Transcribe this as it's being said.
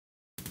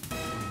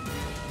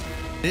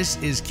This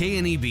is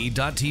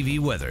KNEB.TV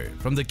weather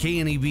from the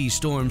KNEB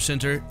Storm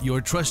Center,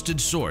 your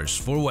trusted source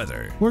for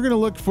weather. We're going to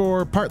look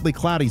for partly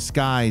cloudy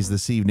skies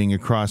this evening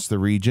across the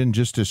region,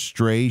 just a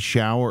stray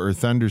shower or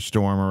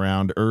thunderstorm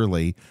around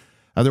early.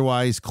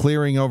 Otherwise,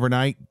 clearing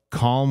overnight,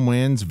 calm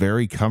winds,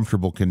 very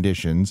comfortable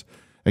conditions.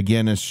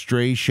 Again, a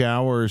stray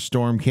shower or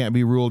storm can't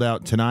be ruled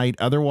out tonight.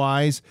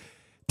 Otherwise,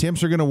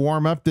 temps are going to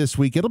warm up this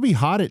week. It'll be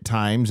hot at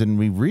times, and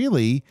we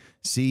really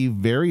see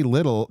very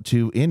little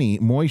to any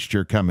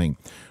moisture coming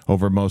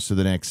over most of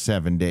the next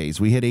 7 days.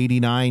 We hit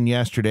 89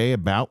 yesterday,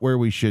 about where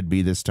we should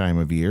be this time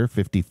of year.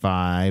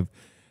 55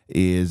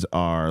 is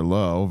our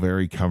low.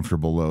 Very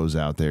comfortable lows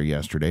out there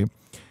yesterday.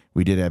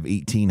 We did have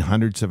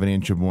 0.18 of an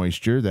inch of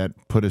moisture. That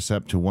put us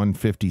up to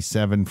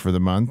 157 for the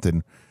month,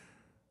 and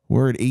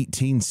we're at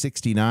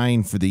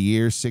 1869 for the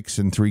year, 6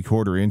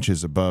 3/4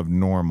 inches above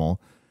normal.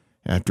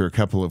 After a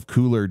couple of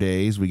cooler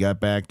days, we got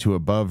back to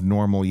above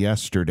normal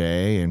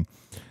yesterday, and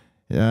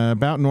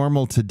about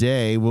normal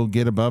today. We'll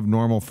get above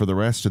normal for the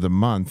rest of the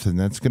month, and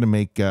that's going to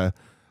make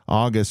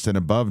August an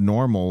above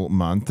normal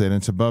month, and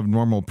it's above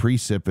normal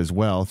precip as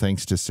well,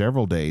 thanks to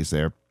several days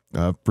there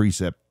of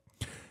precip.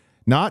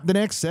 Not the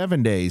next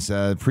 7 days.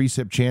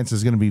 Precip chance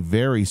is going to be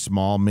very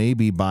small,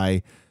 maybe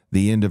by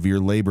the end of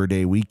your Labor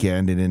Day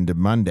weekend and into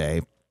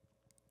Monday.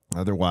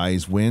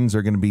 Otherwise, winds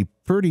are going to be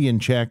pretty in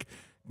check,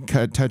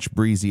 touch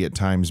breezy at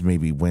times,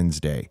 maybe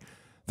Wednesday.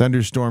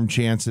 Thunderstorm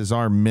chances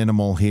are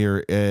minimal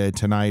here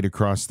tonight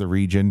across the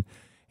region,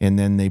 and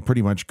then they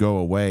pretty much go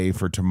away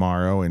for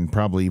tomorrow and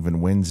probably even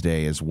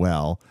Wednesday as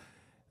well.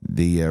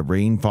 The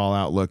rainfall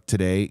outlook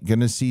today, going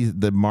to see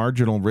the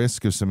marginal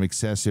risk of some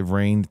excessive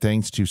rain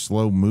thanks to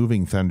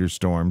slow-moving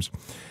thunderstorms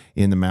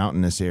in the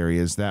mountainous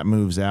areas. That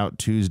moves out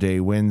Tuesday,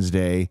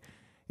 Wednesday,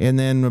 and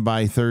then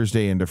by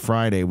Thursday into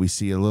Friday, we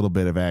see a little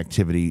bit of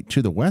activity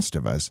to the west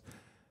of us.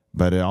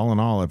 But all in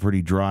all, a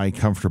pretty dry,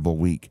 comfortable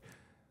week.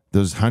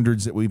 Those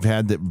hundreds that we've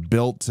had that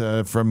built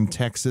from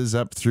Texas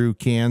up through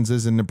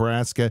Kansas and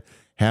Nebraska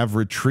have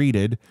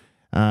retreated,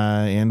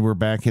 and we're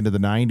back into the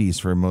 90s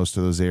for most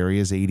of those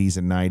areas, 80s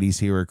and 90s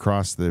here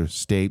across the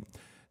state.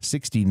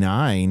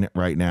 69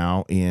 right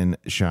now in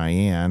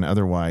Cheyenne.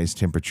 Otherwise,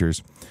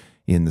 temperatures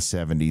in the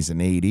 70s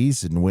and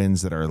 80s, and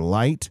winds that are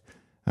light,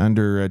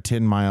 under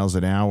 10 miles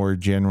an hour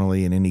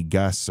generally, and any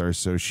gusts are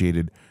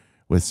associated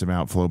with some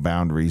outflow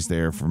boundaries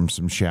there from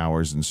some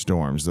showers and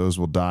storms. Those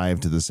will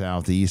dive to the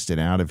southeast and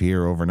out of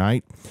here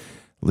overnight,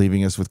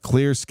 leaving us with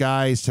clear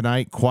skies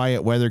tonight,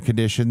 quiet weather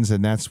conditions,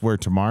 and that's where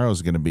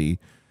tomorrow's going to be.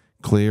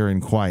 Clear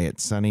and quiet,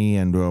 sunny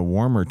and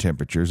warmer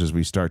temperatures as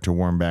we start to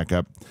warm back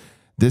up.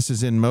 This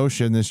is in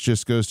motion. This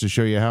just goes to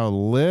show you how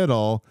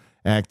little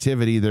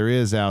activity there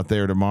is out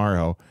there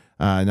tomorrow.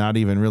 Not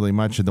even really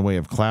much in the way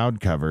of cloud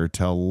cover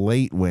till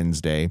late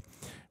Wednesday.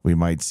 We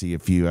might see a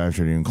few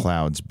afternoon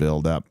clouds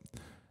build up.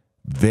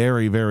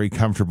 Very, very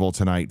comfortable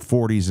tonight.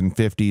 40s and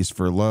 50s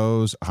for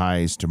lows.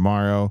 Highs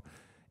tomorrow.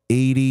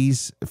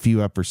 80s, a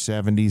few upper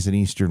 70s in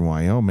eastern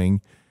Wyoming.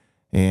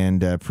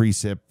 And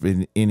precip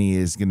in any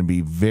is going to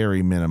be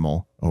very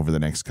minimal over the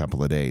next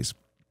couple of days.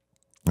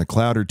 A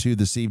cloud or two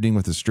this evening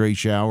with a stray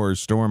shower or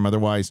storm.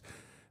 Otherwise,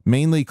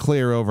 mainly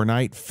clear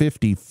overnight.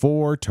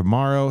 54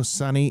 tomorrow.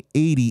 Sunny.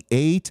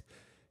 88.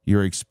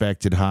 Your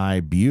expected high.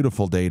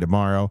 Beautiful day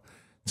tomorrow.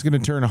 It's going to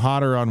turn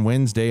hotter on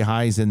Wednesday.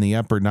 Highs in the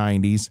upper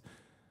 90s.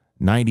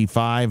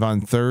 95 on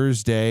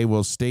Thursday.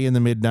 We'll stay in the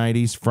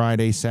mid-90s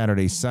Friday,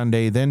 Saturday,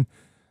 Sunday. Then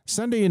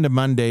Sunday into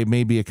Monday,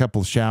 maybe a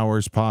couple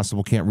showers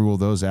possible. Can't rule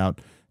those out.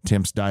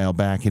 Temps dial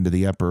back into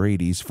the upper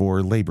 80s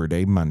for Labor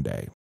Day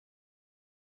Monday.